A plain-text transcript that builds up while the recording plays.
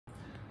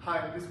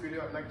Hi, in this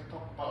video I'd like to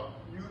talk about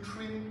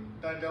uterine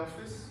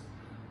didelphys,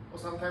 or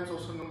sometimes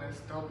also known as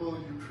double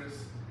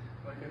uterus.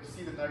 You can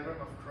see the diagram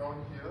I've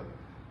drawn here.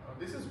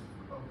 This is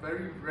a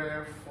very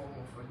rare form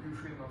of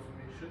uterine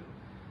malformation.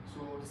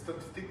 So the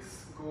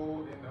statistics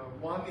go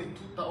in 1 in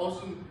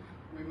 2,000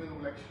 women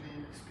will actually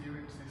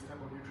experience this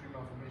type of uterine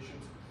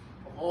malformations.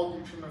 Of all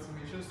uterine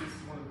malformations, this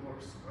is one of the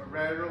most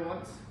rarer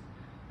ones.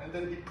 And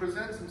then it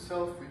presents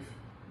itself with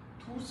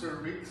 2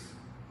 cervix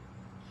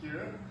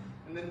here,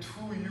 and then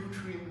 2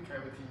 uterine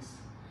cavities.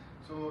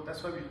 So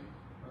that's why we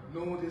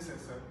know this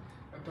as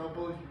a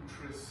double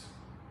uterus.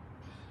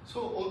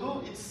 So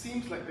although it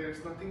seems like there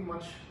is nothing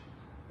much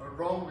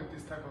wrong with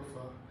this type of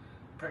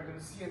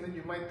pregnancy, and then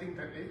you might think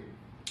that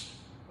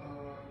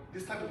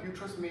this type of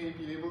uterus may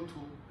be able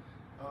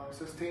to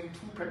sustain 2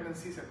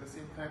 pregnancies at the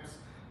same time.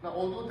 Now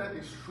although that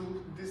is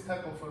true, this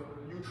type of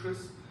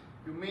uterus,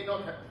 you may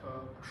not have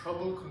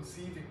trouble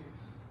conceiving,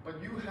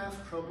 but you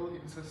have trouble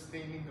in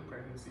sustaining the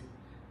pregnancy,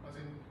 as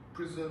in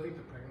preserving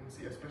the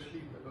pregnancy, especially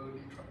in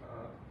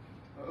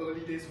the early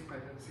days of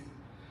pregnancy.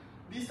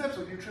 These types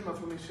of uterine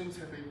malformations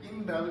have an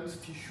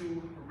imbalanced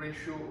tissue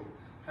ratio,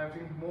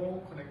 having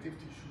more connective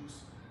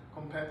tissues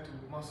compared to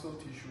muscle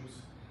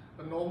tissues.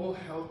 A normal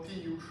healthy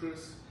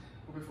uterus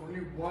with only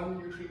 1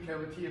 uterine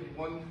cavity and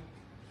 1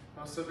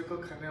 cervical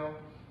canal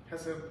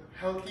has a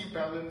healthy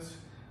balance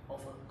of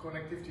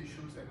connective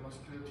tissues and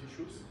muscular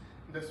tissues.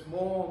 There's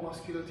more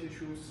muscular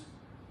tissues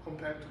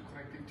compared to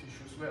connective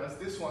tissues, whereas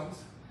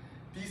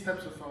these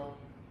types of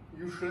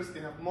uterus,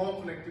 they have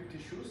more connective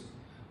tissues.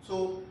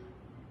 So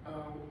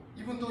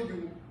even though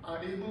you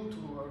are able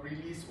to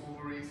release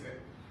ovaries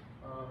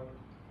and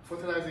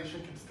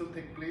fertilization can still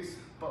take place,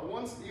 but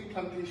once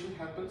implantation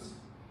happens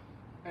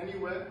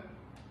anywhere,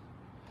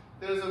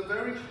 there's a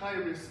very high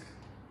risk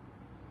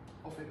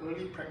of an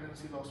early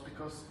pregnancy loss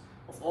because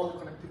of all the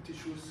connective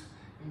tissues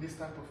in this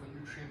type of a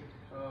uterine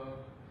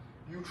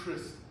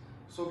uterus.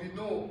 So we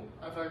know,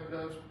 as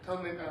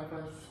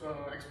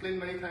I've explained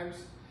many times,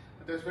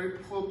 that there's very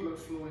poor blood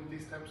flow in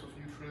these types of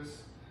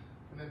uterus,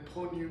 and then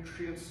poor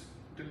nutrients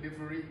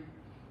delivery,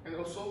 and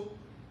also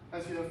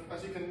as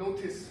you can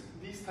notice,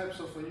 these types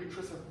of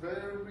uterus have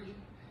very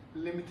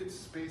limited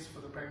space for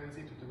the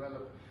pregnancy to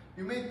develop.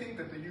 You may think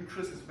that the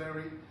uterus is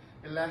very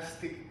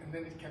elastic and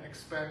then it can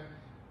expand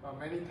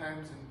many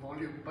times in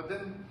volume, but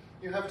then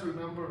you have to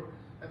remember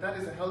that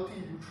is a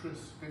healthy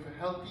uterus with a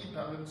healthy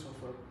balance of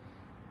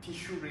a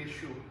tissue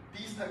ratio.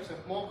 These types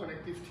have more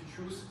connective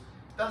tissues,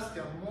 thus they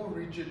are more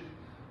rigid,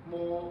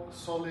 more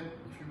solid,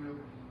 if you will.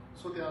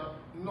 So they are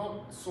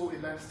not so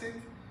elastic.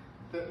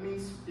 That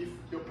means if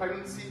your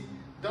pregnancy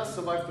does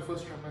survive the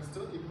first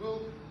trimester, it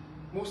will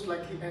most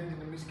likely end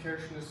in a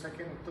miscarriage in the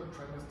 2nd or 3rd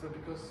trimester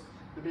because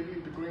the baby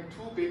will be growing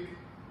too big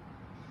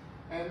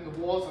and the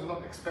walls are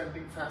not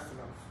expanding fast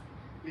enough,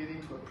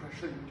 leading to a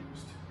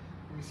pressure-induced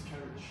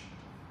miscarriage.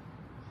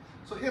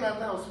 So here at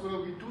Antai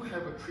Hospital, we do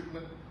have a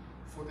treatment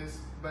for this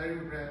very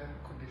rare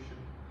condition.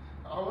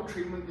 Our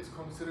treatment is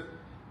considered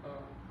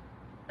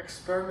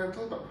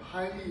experimental but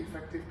highly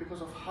effective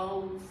because of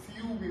how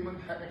few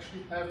women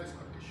actually have this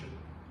condition.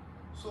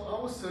 So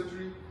our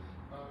surgery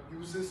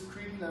uses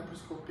 3D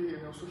laparoscopy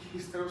and also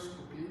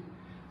hysteroscopy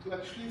to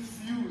actually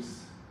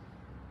fuse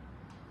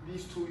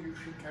these 2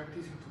 uterine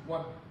cavities into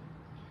one.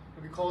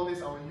 And we call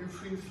this our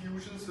uterine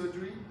fusion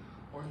surgery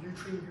or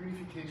uterine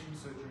unification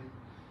surgery.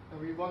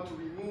 And we want to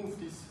remove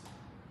this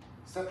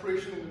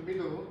separation in the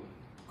middle,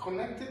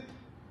 connect it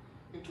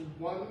into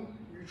 1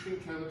 uterine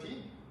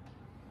cavity,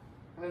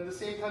 and at the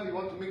same time we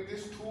want to make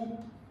these 2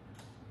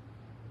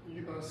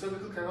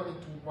 cervical canal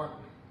into 1.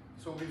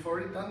 So we've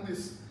already done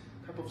this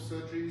type of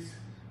surgeries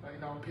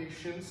in our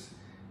patients,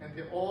 and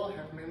they all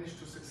have managed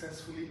to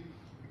successfully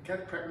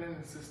get pregnant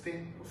and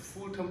sustain a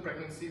full-term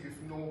pregnancy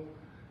with no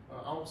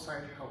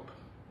outside help.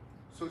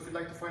 So if you'd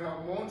like to find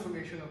out more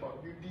information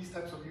about these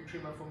types of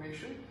uterine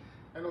malformation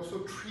and also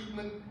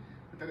treatment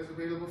that is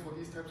available for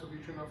these types of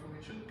uterine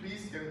malformation,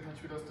 please get in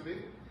touch with us today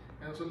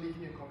and also leave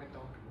me a comment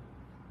down below.